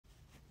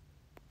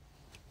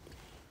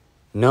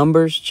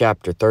Numbers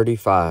chapter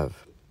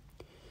 35.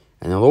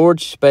 And the Lord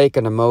spake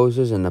unto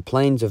Moses in the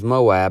plains of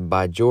Moab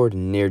by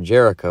Jordan near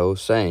Jericho,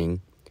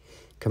 saying,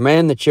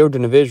 Command the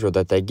children of Israel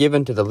that they give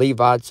unto the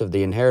Levites of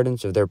the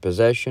inheritance of their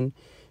possession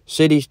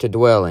cities to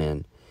dwell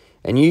in,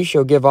 and ye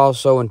shall give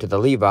also unto the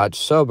Levites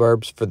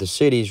suburbs for the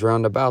cities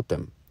round about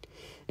them.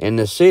 And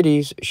the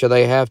cities shall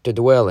they have to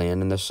dwell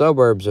in, and the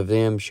suburbs of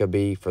them shall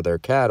be for their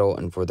cattle,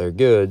 and for their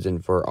goods,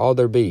 and for all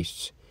their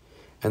beasts.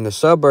 And the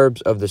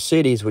suburbs of the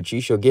cities which ye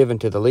shall give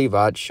unto the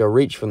Levites shall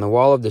reach from the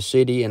wall of the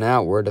city and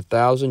outward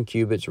 1,000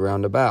 cubits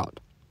round about.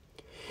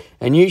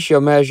 And ye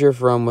shall measure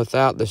from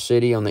without the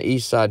city on the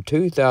east side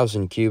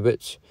 2,000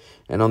 cubits,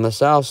 and on the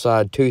south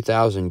side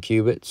 2,000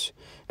 cubits,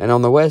 and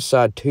on the west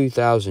side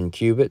 2,000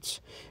 cubits,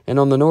 and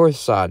on the north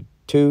side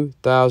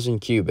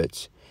 2,000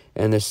 cubits,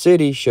 and the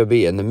city shall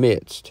be in the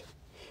midst.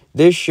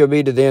 This shall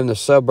be to them the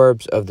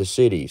suburbs of the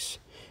cities.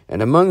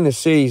 And among the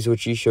cities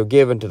which ye shall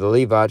give unto the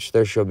Levites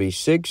there shall be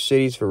 6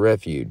 cities for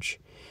refuge,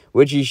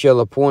 which ye shall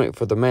appoint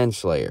for the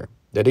manslayer,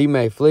 that he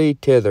may flee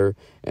thither,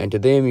 and to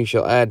them ye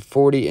shall add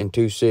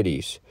 42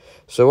 cities.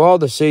 So all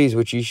the cities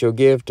which ye shall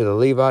give to the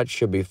Levites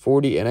shall be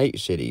 48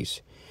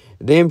 cities.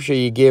 Them shall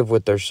ye give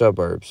with their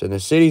suburbs, and the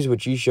cities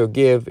which ye shall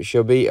give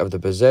shall be of the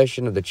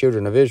possession of the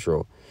children of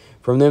Israel.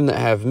 From them that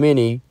have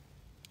many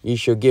ye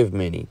shall give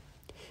many,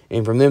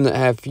 and from them that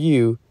have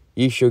few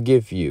ye shall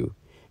give few.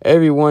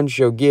 Every one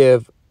shall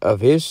give of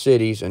his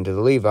cities unto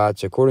the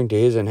Levites according to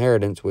his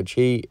inheritance which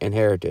he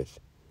inheriteth.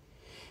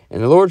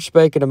 And the Lord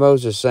spake unto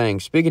Moses,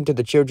 saying, Speak unto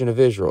the children of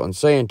Israel, and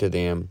say unto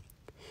them,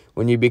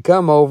 When ye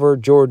become over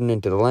Jordan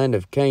into the land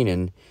of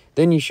Canaan,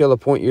 then ye shall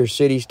appoint your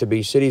cities to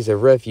be cities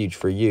of refuge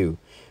for you,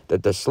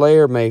 that the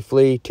slayer may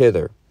flee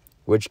thither,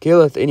 which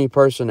killeth any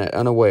person at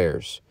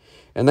unawares.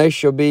 And they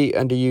shall be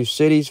unto you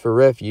cities for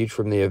refuge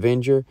from the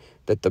avenger,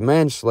 that the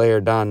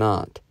manslayer die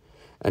not,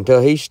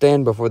 until he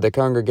stand before the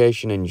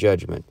congregation in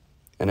judgment.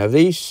 And of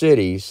these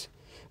cities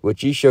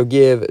which ye shall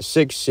give,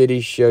 6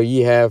 cities shall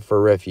ye have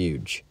for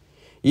refuge.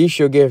 Ye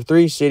shall give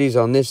 3 cities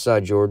on this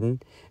side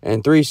Jordan,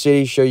 and 3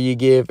 cities shall ye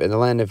give in the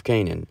land of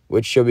Canaan,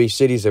 which shall be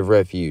cities of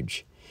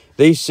refuge.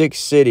 These 6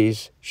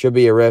 cities shall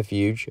be a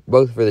refuge,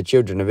 both for the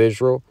children of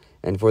Israel,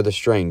 and for the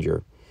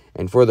stranger,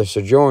 and for the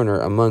sojourner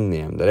among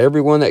them, that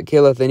every one that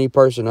killeth any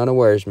person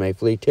unawares may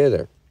flee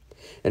thither.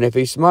 And if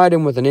he smite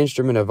him with an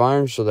instrument of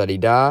iron so that he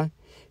die,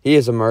 he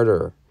is a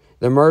murderer.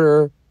 The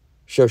murderer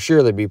shall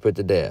surely be put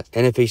to death.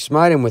 And if he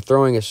smite him with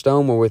throwing a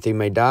stone wherewith he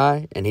may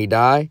die, and he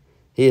die,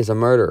 he is a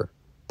murderer.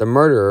 The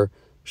murderer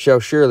shall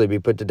surely be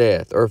put to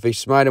death. Or if he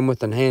smite him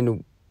with an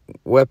hand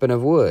weapon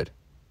of wood,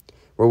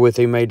 wherewith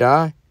he may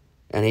die,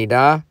 and he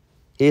die,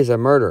 he is a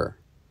murderer.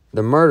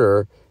 The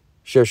murderer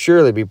shall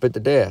surely be put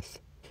to death.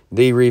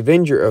 The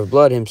revenger of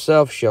blood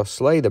himself shall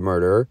slay the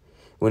murderer.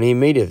 When he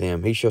meeteth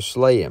him, he shall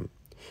slay him.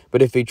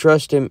 But if he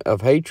trust him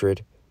of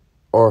hatred,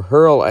 or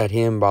hurl at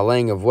him by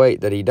laying of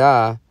weight that he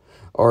die,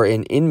 or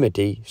in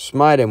enmity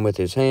smite him with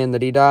his hand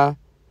that he die,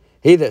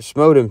 he that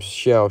smote him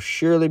shall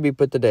surely be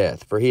put to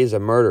death, for he is a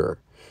murderer.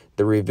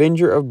 The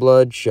revenger of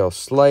blood shall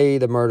slay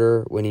the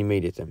murderer when he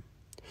meeteth him.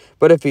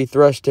 But if he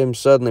thrust him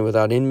suddenly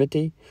without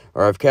enmity,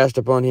 or have cast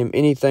upon him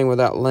anything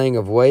without laying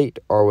of weight,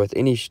 or with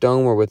any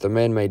stone wherewith a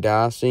man may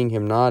die, seeing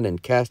him not,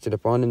 and cast it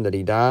upon him that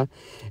he die,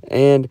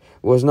 and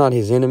was not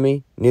his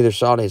enemy, neither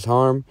sought his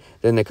harm,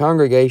 then the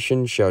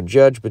congregation shall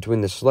judge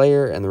between the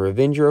slayer and the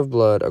revenger of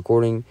blood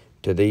according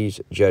to these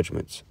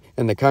judgments.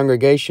 And the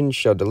congregation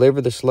shall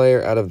deliver the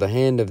slayer out of the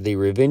hand of the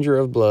revenger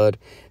of blood,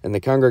 and the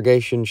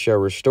congregation shall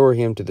restore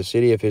him to the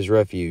city of his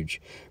refuge,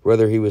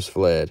 whither he was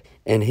fled.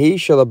 And he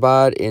shall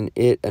abide in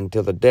it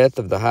until the death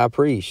of the high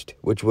priest,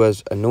 which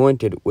was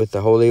anointed with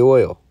the holy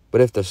oil. But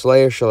if the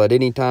slayer shall at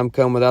any time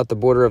come without the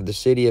border of the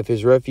city of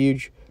his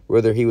refuge,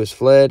 whither he was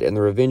fled, and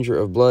the revenger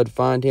of blood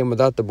find him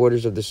without the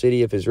borders of the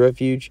city of his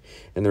refuge,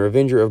 and the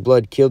revenger of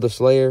blood kill the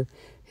slayer,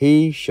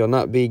 he shall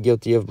not be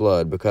guilty of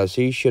blood, because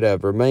he should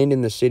have remained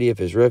in the city of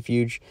his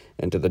refuge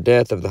until the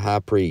death of the high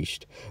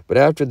priest. But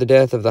after the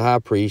death of the high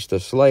priest, the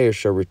slayer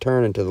shall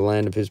return unto the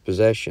land of his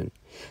possession.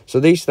 So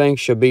these things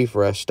shall be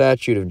for a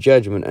statute of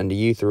judgment unto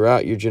you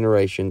throughout your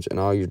generations and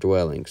all your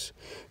dwellings.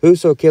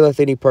 Whoso killeth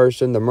any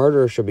person, the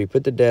murderer shall be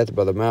put to death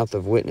by the mouth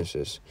of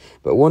witnesses.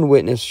 But one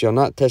witness shall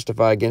not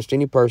testify against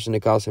any person to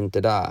cause him to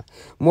die.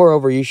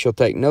 Moreover, ye shall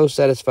take no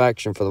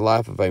satisfaction for the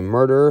life of a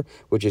murderer,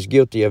 which is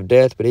guilty of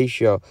death, but he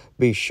shall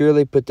be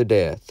surely put to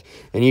death.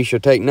 And ye shall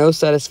take no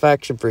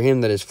satisfaction for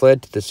him that is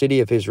fled to the city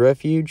of his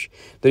refuge,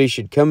 that he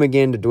should come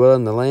again to dwell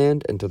in the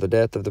land until the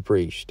death of the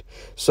priest.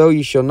 So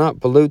ye shall not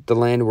pollute the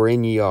land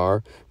wherein ye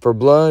are, for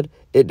blood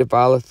it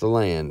defileth the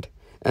land.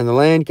 And the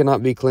land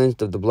cannot be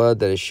cleansed of the blood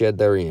that is shed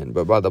therein,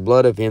 but by the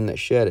blood of him that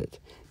shed it.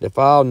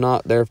 Defile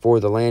not therefore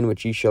the land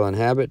which ye shall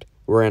inhabit,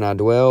 wherein I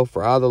dwell,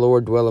 for I the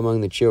Lord dwell among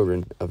the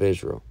children of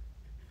Israel.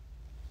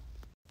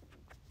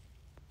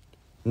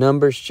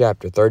 Numbers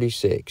chapter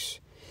 36.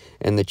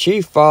 And the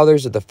chief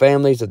fathers of the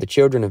families of the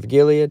children of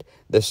Gilead,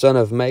 the son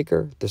of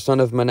Machir, the son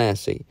of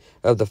Manasseh,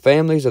 of the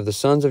families of the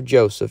sons of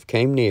Joseph,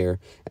 came near,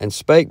 and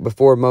spake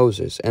before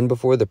Moses, and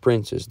before the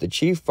princes, the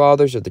chief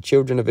fathers of the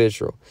children of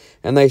Israel.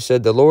 And they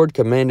said, The Lord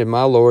commanded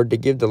my Lord to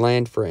give the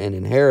land for an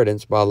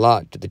inheritance by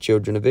lot to the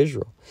children of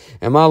Israel.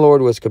 And my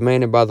Lord was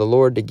commanded by the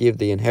Lord to give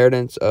the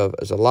inheritance of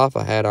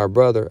Zelophehad our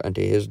brother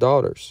unto his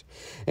daughters.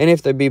 And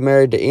if they be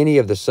married to any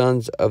of the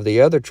sons of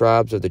the other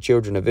tribes of the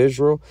children of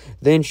Israel,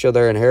 then shall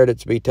their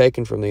inheritance be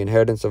taken from the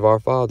inheritance of our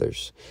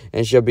fathers,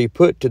 and shall be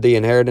put to the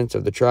inheritance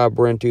of the tribe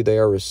whereunto they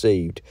are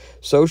received.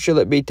 So shall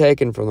it be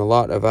taken from the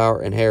lot of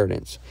our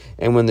inheritance.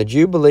 And when the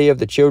jubilee of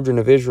the children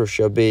of Israel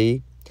shall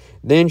be,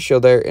 then shall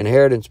their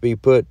inheritance be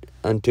put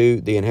unto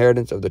the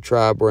inheritance of the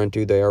tribe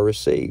whereunto they are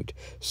received.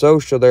 So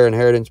shall their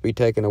inheritance be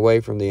taken away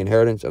from the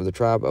inheritance of the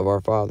tribe of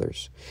our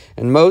fathers.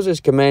 And Moses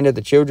commanded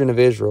the children of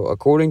Israel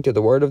according to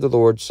the word of the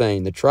Lord,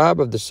 saying, The tribe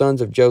of the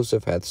sons of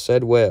Joseph hath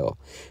said well.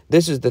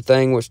 This is the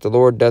thing which the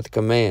Lord doth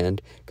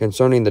command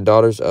concerning the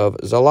daughters of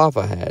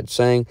Zelophehad,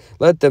 saying,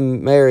 Let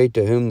them marry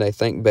to whom they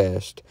think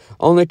best.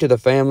 Only to the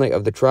family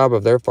of the tribe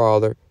of their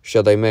father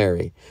shall they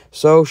marry.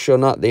 So shall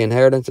not the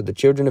inheritance of the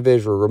children of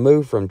Israel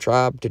remove from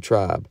tribe to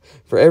tribe.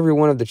 For every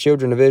one of the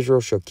children of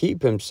Israel shall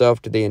keep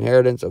himself to the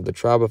inheritance of the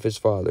tribe of his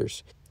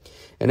fathers.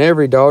 And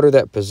every daughter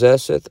that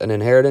possesseth an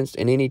inheritance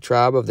in any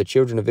tribe of the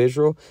children of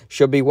Israel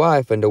shall be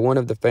wife unto one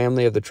of the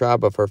family of the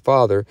tribe of her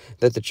father,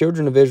 that the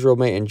children of Israel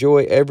may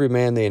enjoy every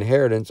man the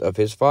inheritance of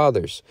his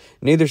fathers.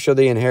 Neither shall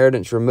the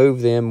inheritance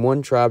remove them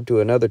one tribe to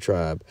another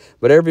tribe,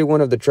 but every one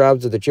of the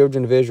tribes of the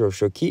children of Israel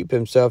shall keep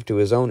himself to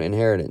his own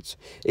inheritance.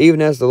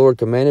 Even as the Lord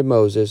commanded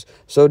Moses,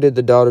 so did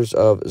the daughters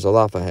of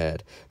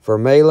Zelophehad. For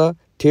Mahlah,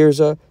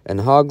 Tirzah, and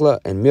Hoglah,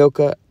 and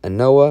Milcah, and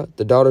Noah,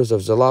 the daughters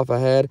of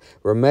Zelophehad,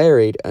 were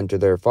married unto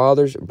their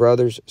father's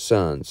brothers'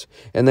 sons.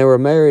 And they were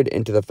married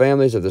into the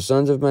families of the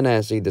sons of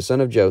Manasseh, the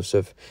son of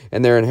Joseph,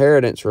 and their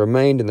inheritance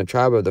remained in the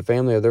tribe of the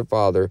family of their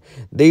father.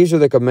 These are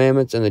the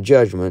commandments and the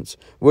judgments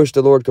which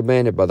the Lord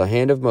commanded by the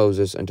hand of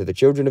Moses unto the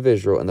children of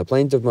Israel in the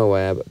plains of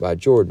Moab by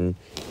Jordan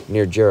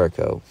near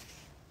Jericho.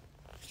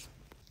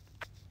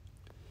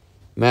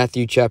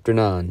 Matthew chapter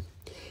 9.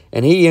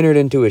 And he entered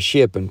into a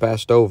ship and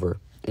passed over,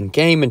 and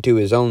came into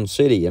his own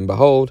city. And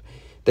behold,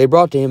 they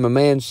brought to him a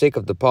man sick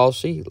of the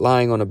palsy,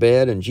 lying on a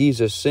bed. And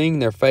Jesus, seeing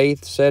their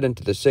faith, said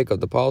unto the sick of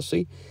the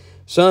palsy,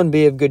 Son,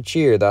 be of good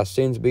cheer, thy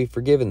sins be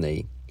forgiven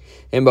thee.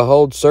 And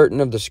behold,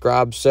 certain of the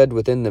scribes said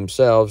within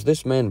themselves,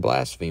 This man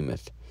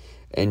blasphemeth.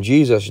 And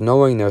Jesus,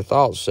 knowing their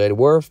thoughts, said,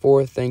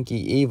 Wherefore think ye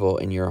evil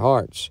in your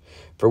hearts?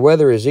 For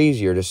whether is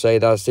easier, to say,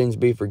 Thy sins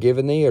be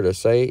forgiven thee, or to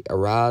say,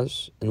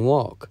 Arise and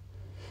walk?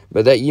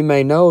 But that ye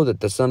may know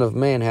that the Son of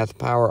Man hath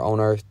power on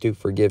earth to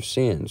forgive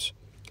sins.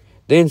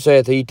 Then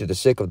saith he to the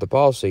sick of the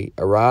palsy,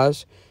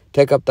 Arise,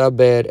 take up thy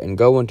bed, and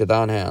go into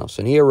thine house.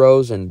 And he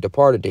arose and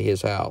departed to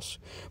his house.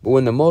 But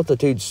when the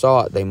multitude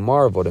saw it, they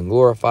marveled, and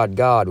glorified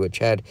God, which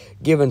had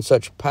given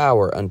such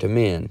power unto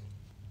men.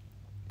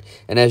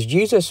 And as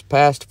Jesus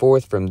passed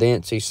forth from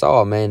thence, he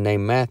saw a man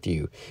named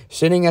Matthew,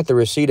 sitting at the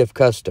receipt of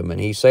custom. And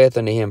he saith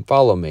unto him,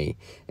 Follow me.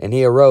 And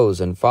he arose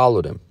and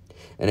followed him.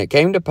 And it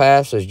came to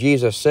pass, as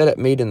Jesus sat at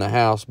meat in the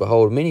house,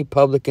 behold, many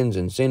publicans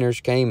and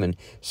sinners came and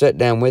sat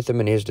down with him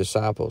and his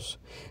disciples.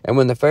 And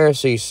when the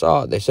Pharisees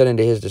saw it, they said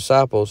unto his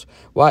disciples,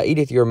 Why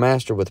eateth your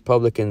master with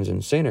publicans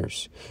and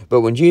sinners?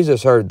 But when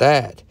Jesus heard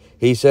that,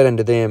 he said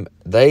unto them,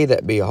 They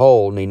that be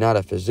whole need not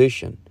a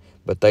physician,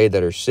 but they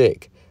that are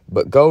sick.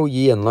 But go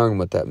ye and learn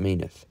what that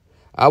meaneth.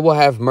 I will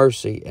have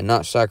mercy and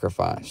not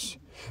sacrifice.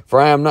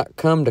 For I am not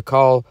come to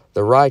call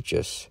the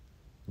righteous,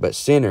 but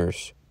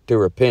sinners to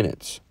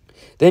repentance.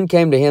 Then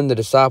came to him the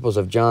disciples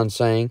of John,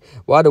 saying,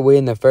 Why do we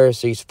and the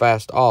Pharisees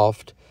fast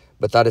oft,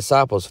 but thy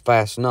disciples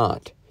fast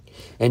not?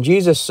 And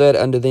Jesus said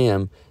unto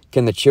them,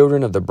 Can the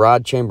children of the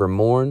bride chamber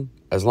mourn,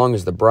 as long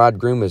as the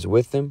bridegroom is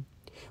with them?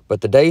 But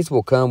the days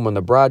will come when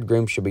the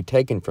bridegroom shall be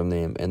taken from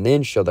them, and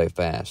then shall they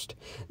fast.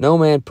 No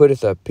man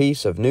putteth a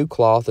piece of new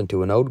cloth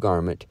into an old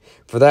garment,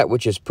 for that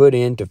which is put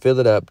in to fill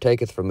it up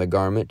taketh from the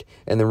garment,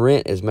 and the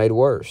rent is made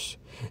worse.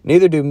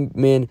 Neither do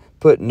men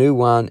put new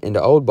wine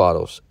into old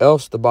bottles,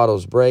 else the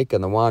bottles break,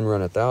 and the wine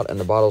runneth out, and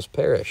the bottles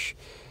perish.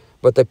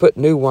 But they put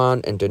new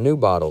wine into new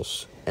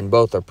bottles, and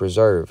both are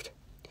preserved.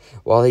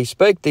 While he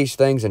spake these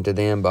things unto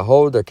them,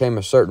 behold, there came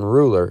a certain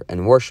ruler,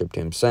 and worshipped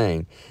him,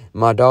 saying,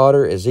 My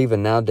daughter is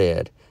even now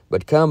dead,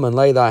 but come and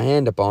lay thy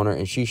hand upon her,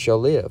 and she shall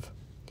live.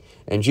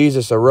 And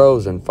Jesus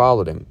arose and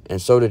followed him,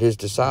 and so did his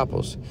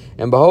disciples.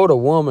 And behold, a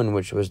woman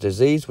which was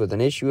diseased with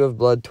an issue of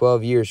blood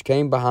 12 years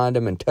came behind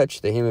him, and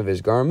touched the hem of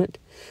his garment.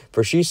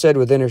 For she said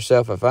within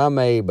herself, If I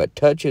may but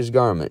touch his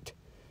garment,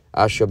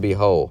 I shall be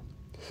whole.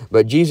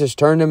 But Jesus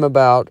turned him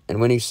about,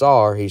 and when he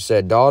saw her, he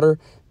said, Daughter,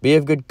 be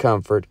of good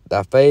comfort,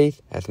 thy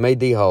faith hath made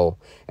thee whole.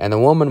 And the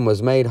woman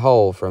was made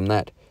whole from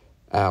that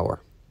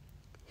hour.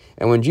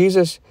 And when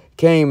Jesus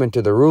came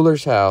into the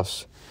ruler's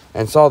house,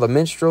 and saw the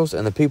minstrels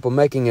and the people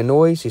making a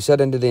noise, he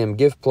said unto them,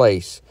 Give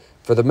place,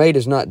 for the maid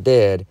is not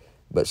dead,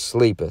 but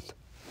sleepeth.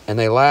 and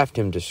they laughed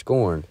him to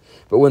scorn.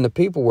 But when the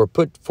people were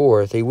put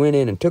forth, he went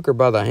in and took her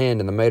by the hand,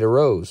 and the maid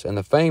arose, and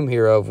the fame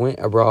hereof went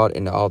abroad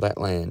into all that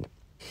land.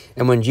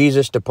 And when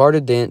Jesus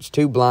departed thence,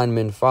 2 blind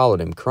men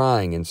followed him,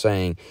 crying and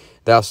saying,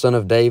 Thou Son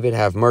of David,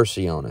 have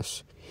mercy on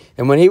us.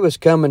 And when he was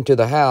come into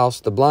the house,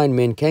 the blind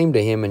men came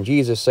to him, and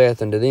Jesus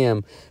saith unto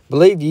them,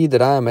 Believe ye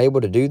that I am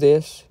able to do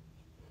this?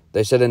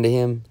 They said unto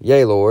him,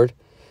 Yea, Lord.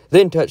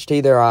 Then touched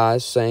he their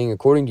eyes, saying,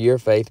 According to your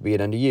faith be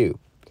it unto you.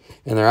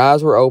 And their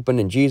eyes were opened,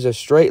 and Jesus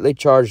straitly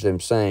charged them,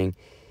 saying,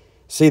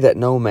 See that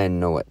no man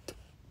know it.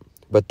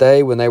 But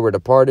they, when they were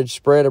departed,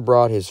 spread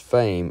abroad his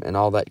fame in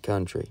all that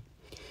country.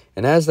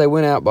 And as they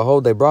went out,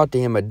 behold, they brought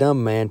to him a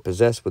dumb man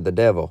possessed with the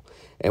devil.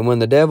 And when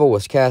the devil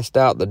was cast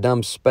out, the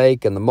dumb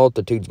spake, and the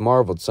multitudes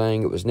marveled,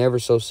 saying, It was never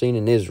so seen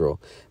in Israel.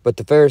 But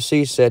the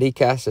Pharisees said, He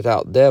casteth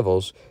out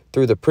devils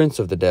through the prince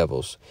of the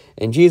devils.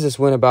 And Jesus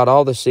went about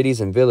all the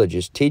cities and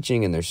villages,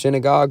 teaching in their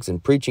synagogues,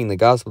 and preaching the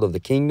gospel of the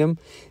kingdom,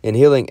 and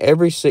healing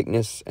every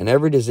sickness and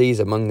every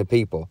disease among the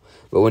people.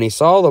 But when he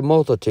saw the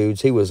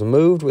multitudes, he was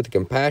moved with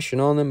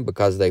compassion on them,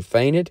 because they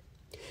fainted,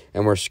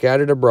 and were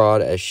scattered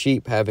abroad as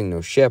sheep having no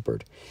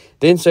shepherd.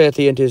 Then saith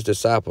he unto his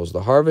disciples,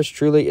 The harvest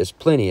truly is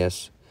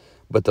plenteous,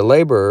 but the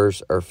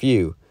laborers are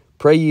few.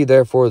 Pray ye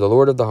therefore the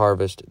Lord of the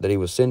harvest, that he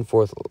will send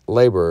forth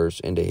laborers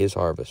into his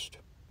harvest.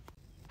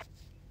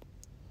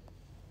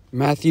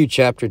 Matthew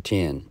chapter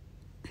 10.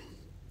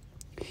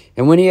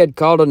 And when he had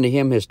called unto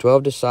him his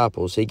 12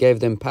 disciples, he gave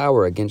them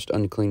power against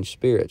unclean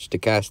spirits, to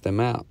cast them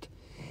out,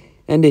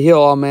 and to heal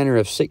all manner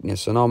of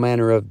sickness and all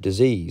manner of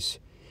disease.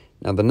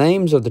 Now the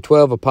names of the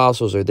 12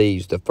 apostles are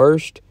these: the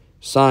first,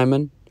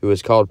 Simon, who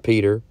is called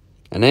Peter,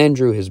 and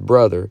Andrew his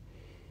brother,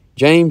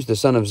 James the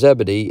son of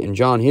Zebedee, and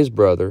John his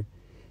brother,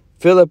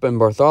 Philip and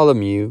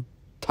Bartholomew,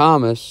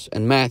 Thomas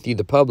and Matthew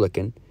the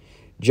publican,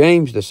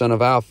 James the son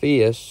of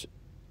Alphaeus,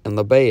 and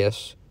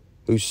Lebbaeus,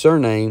 whose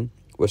surname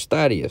was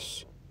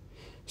Thaddeus,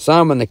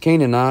 Simon the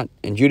Canaanite,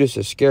 and Judas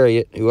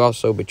Iscariot, who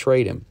also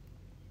betrayed him.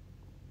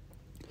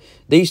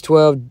 These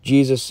 12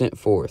 Jesus sent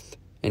forth,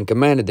 and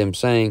commanded them,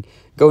 saying,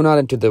 Go not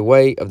into the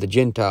way of the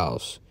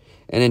Gentiles,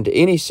 and into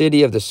any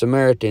city of the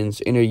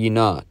Samaritans enter ye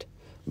not,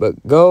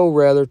 but go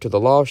rather to the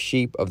lost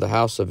sheep of the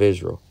house of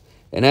Israel.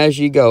 And as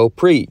ye go,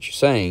 preach,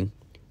 saying,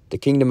 The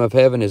kingdom of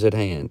heaven is at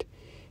hand.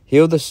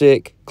 Heal the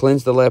sick,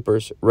 cleanse the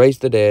lepers, raise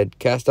the dead,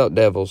 cast out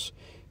devils.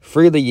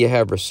 Freely ye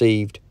have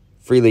received,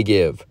 freely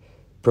give.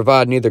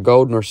 Provide neither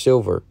gold nor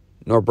silver,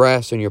 nor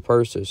brass in your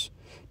purses,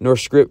 nor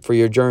scrip for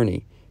your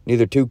journey,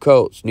 neither 2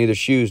 coats, neither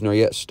shoes, nor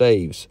yet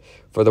staves.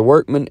 For the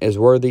workman is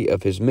worthy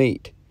of his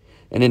meat.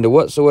 And into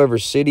whatsoever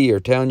city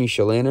or town ye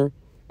shall enter,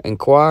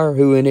 inquire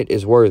who in it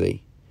is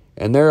worthy,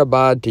 and there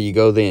abide till ye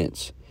go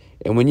thence.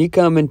 And when ye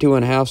come into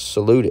an house,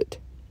 salute it.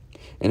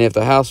 And if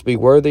the house be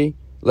worthy,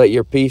 let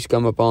your peace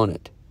come upon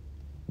it.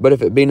 But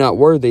if it be not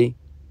worthy,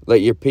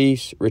 let your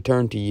peace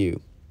return to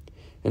you.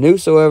 And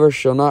whosoever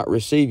shall not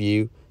receive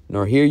you,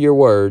 nor hear your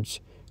words,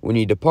 when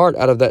ye depart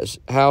out of that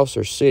house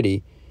or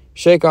city,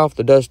 shake off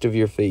the dust of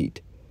your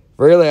feet.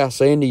 Verily I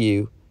say unto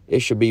you, it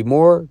shall be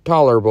more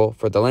tolerable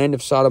for the land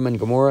of Sodom and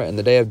Gomorrah in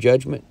the day of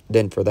judgment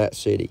than for that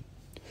city.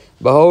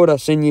 Behold, I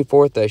send you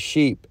forth as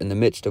sheep in the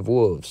midst of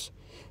wolves.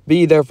 Be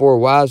ye therefore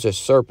wise as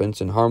serpents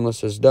and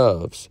harmless as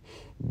doves.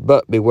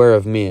 But beware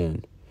of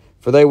men,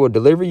 for they will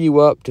deliver you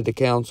up to the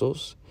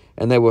councils,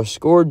 and they will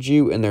scourge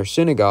you in their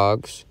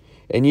synagogues,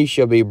 and ye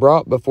shall be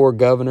brought before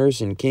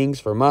governors and kings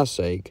for my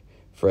sake,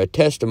 for a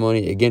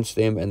testimony against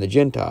them and the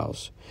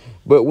Gentiles.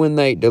 But when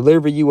they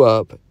deliver you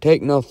up,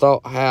 take no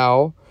thought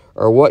how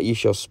or what ye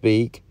shall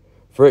speak,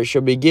 for it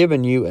shall be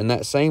given you in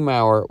that same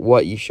hour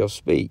what ye shall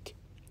speak.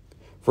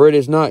 For it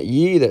is not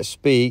ye that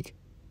speak,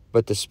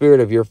 but the Spirit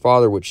of your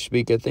Father which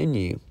speaketh in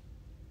you.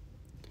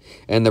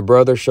 And the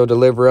brother shall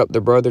deliver up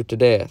the brother to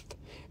death,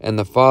 and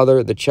the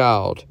father the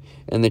child,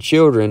 and the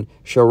children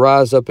shall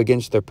rise up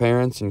against their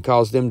parents, and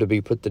cause them to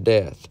be put to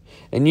death.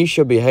 And ye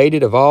shall be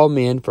hated of all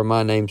men for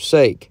my name's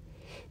sake.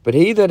 But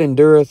he that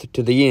endureth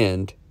to the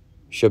end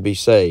shall be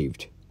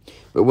saved.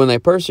 But when they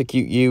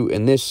persecute you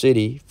in this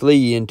city, flee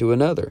ye into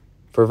another.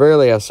 For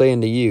verily I say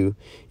unto you,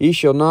 ye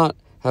shall not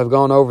have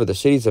gone over the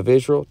cities of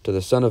Israel till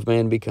the Son of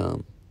Man be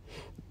come.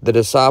 The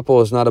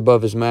disciple is not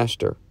above his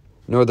master,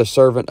 nor the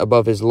servant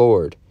above his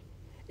Lord.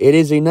 It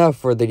is enough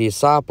for the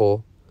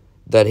disciple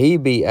that he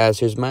be as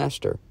his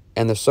master,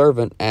 and the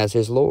servant as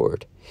his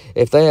Lord.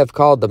 If they have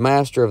called the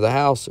master of the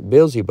house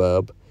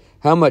Beelzebub,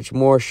 how much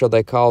more shall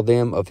they call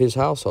them of his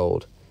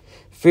household?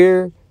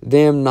 Fear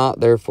them not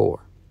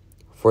therefore.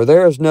 For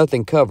there is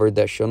nothing covered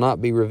that shall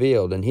not be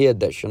revealed, and hid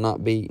that shall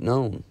not be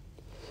known.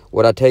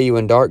 What I tell you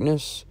in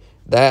darkness,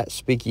 that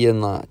speak ye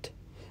in light.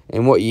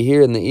 And what ye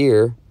hear in the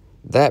ear,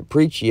 that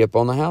preach ye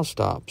upon the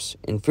housetops.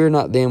 And fear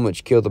not them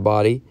which kill the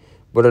body,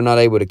 but are not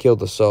able to kill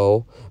the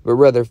soul, but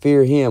rather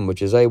fear him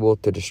which is able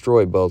to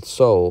destroy both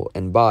soul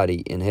and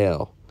body in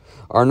hell.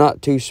 Are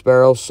not 2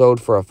 sparrows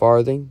sold for a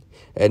farthing?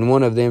 And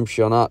one of them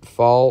shall not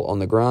fall on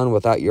the ground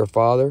without your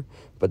Father,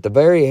 but the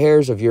very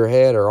hairs of your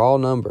head are all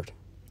numbered.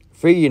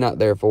 Fear ye not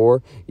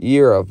therefore, ye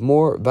are of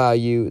more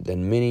value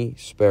than many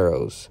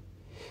sparrows.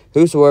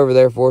 Whosoever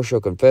therefore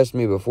shall confess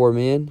me before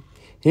men,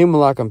 him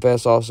will I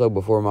confess also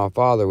before my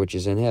Father which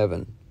is in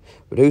heaven.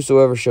 But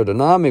whosoever shall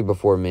deny me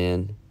before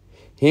men,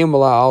 him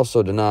will I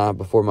also deny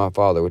before my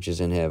Father which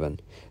is in heaven.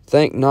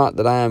 Think not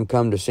that I am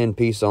come to send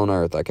peace on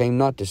earth. I came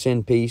not to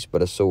send peace,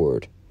 but a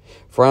sword.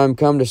 For I am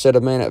come to set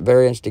a man at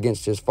variance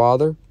against his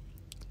father,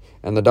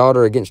 and the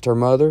daughter against her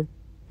mother,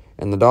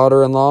 and the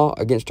daughter-in-law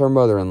against her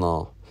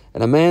mother-in-law.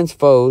 And a man's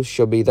foes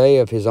shall be they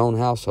of his own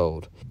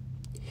household.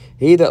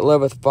 He that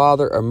loveth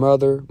father or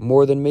mother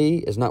more than me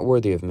is not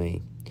worthy of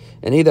me.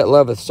 And he that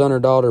loveth son or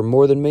daughter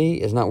more than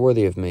me is not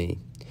worthy of me.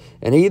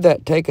 And he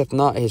that taketh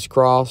not his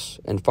cross,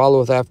 and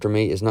followeth after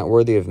me, is not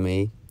worthy of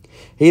me.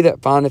 He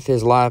that findeth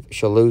his life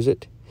shall lose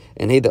it,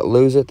 and he that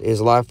loseth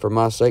his life for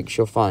my sake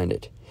shall find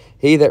it.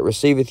 He that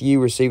receiveth you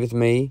receiveth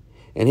me,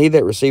 and he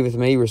that receiveth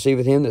me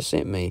receiveth him that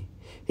sent me.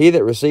 He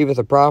that receiveth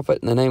a prophet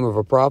in the name of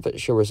a prophet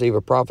shall receive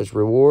a prophet's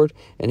reward,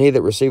 and he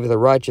that receiveth a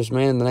righteous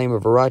man in the name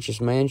of a righteous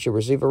man shall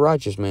receive a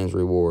righteous man's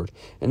reward.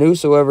 And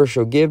whosoever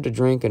shall give to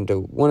drink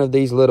unto one of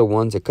these little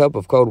ones a cup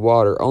of cold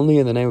water only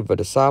in the name of a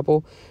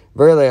disciple,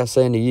 verily I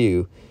say unto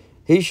you,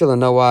 he shall in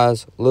no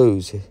wise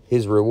lose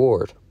his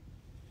reward.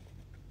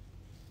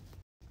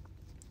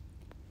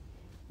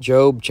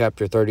 Job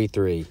chapter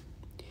 33.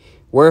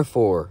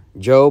 Wherefore,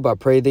 Job, I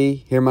pray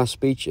thee, hear my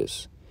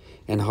speeches,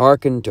 and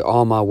hearken to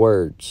all my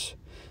words.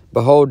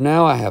 Behold,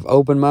 now I have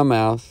opened my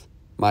mouth,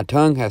 my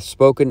tongue hath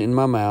spoken in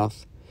my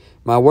mouth.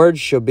 My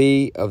words shall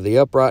be of the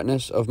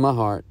uprightness of my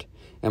heart,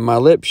 and my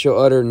lips shall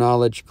utter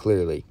knowledge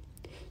clearly.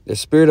 The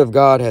Spirit of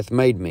God hath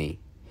made me,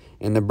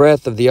 and the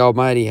breath of the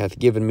Almighty hath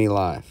given me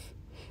life.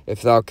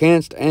 If thou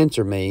canst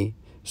answer me,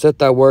 set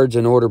thy words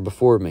in order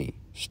before me.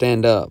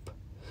 Stand up.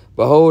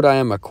 Behold, I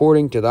am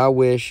according to thy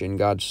wish in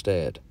God's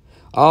stead.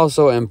 I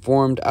also am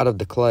formed out of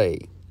the clay.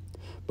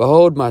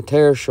 Behold, my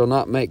terror shall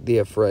not make thee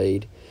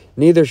afraid,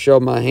 neither shall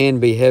my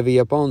hand be heavy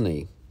upon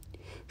thee.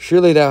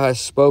 Surely thou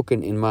hast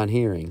spoken in mine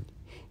hearing,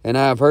 and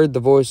I have heard the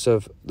voice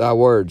of thy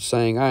words,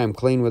 saying, I am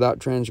clean without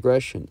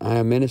transgression, I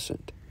am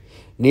innocent,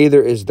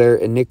 neither is there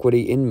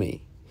iniquity in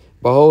me.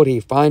 Behold, he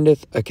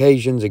findeth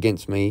occasions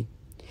against me,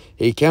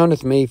 he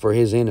counteth me for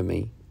his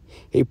enemy.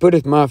 He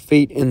putteth my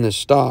feet in the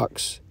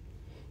stocks,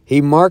 he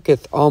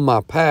marketh all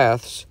my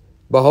paths.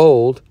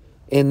 Behold,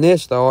 in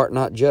this thou art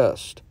not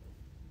just.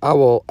 I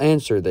will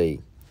answer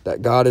thee,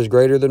 that God is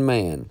greater than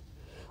man.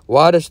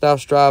 Why dost thou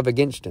strive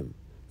against him?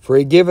 For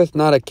he giveth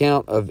not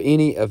account of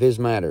any of his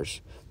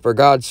matters. For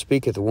God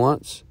speaketh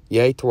once,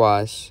 yea,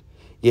 twice,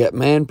 yet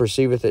man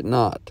perceiveth it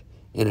not.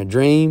 In a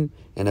dream,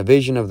 and a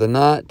vision of the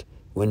night,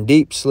 when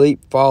deep sleep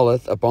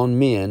falleth upon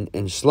men,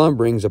 and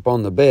slumberings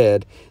upon the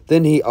bed,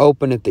 then he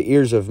openeth the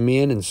ears of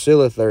men, and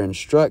sealeth their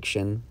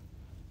instruction,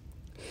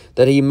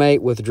 that he may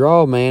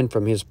withdraw man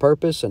from his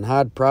purpose, and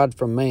hide pride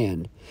from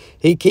man.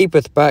 He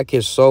keepeth back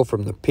his soul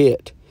from the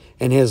pit,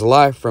 and his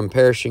life from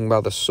perishing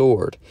by the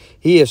sword.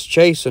 He is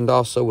chastened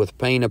also with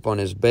pain upon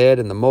his bed,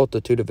 and the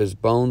multitude of his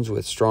bones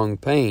with strong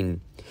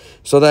pain,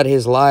 so that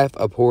his life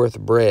abhorreth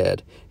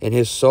bread, and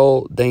his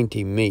soul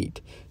dainty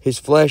meat. His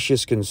flesh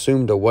is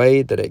consumed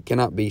away, that it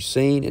cannot be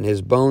seen, and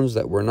his bones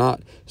that were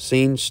not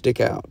seen stick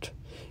out.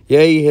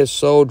 Yea, his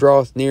soul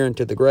draweth near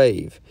unto the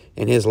grave,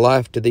 and his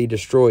life to the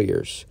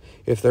destroyers.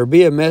 If there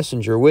be a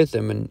messenger with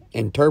him, an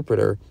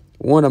interpreter,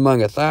 one among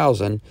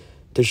 1,000,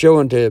 to show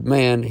unto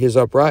man his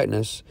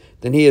uprightness,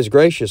 then he is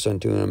gracious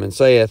unto him, and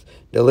saith,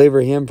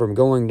 Deliver him from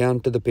going down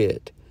to the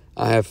pit.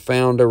 I have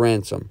found a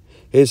ransom.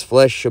 His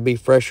flesh shall be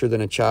fresher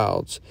than a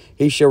child's.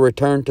 He shall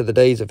return to the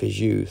days of his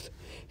youth.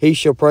 He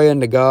shall pray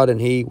unto God,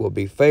 and he will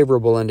be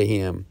favorable unto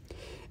him.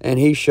 And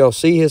he shall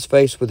see his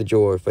face with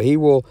joy, for he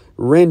will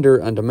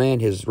render unto man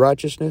his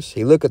righteousness.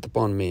 He looketh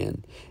upon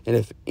men. And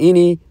if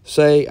any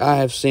say, I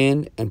have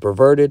sinned, and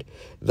perverted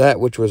that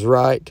which was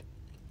right,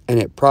 and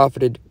it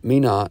profited me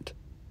not,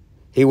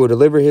 he will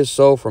deliver his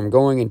soul from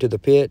going into the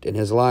pit, and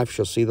his life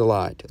shall see the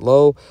light.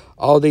 Lo,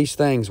 all these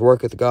things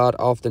worketh God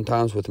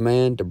oftentimes with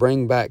man, to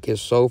bring back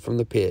his soul from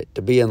the pit,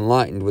 to be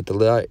enlightened with the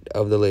light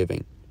of the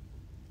living.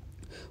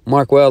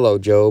 Mark well, O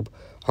Job,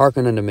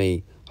 hearken unto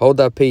me. Hold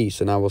thy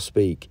peace, and I will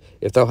speak.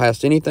 If thou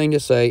hast anything to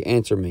say,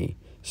 answer me.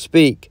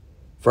 Speak,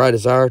 for I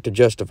desire to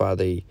justify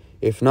thee.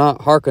 If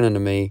not, hearken unto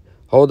me.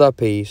 Hold thy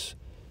peace,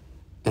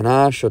 and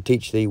I shall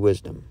teach thee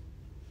wisdom.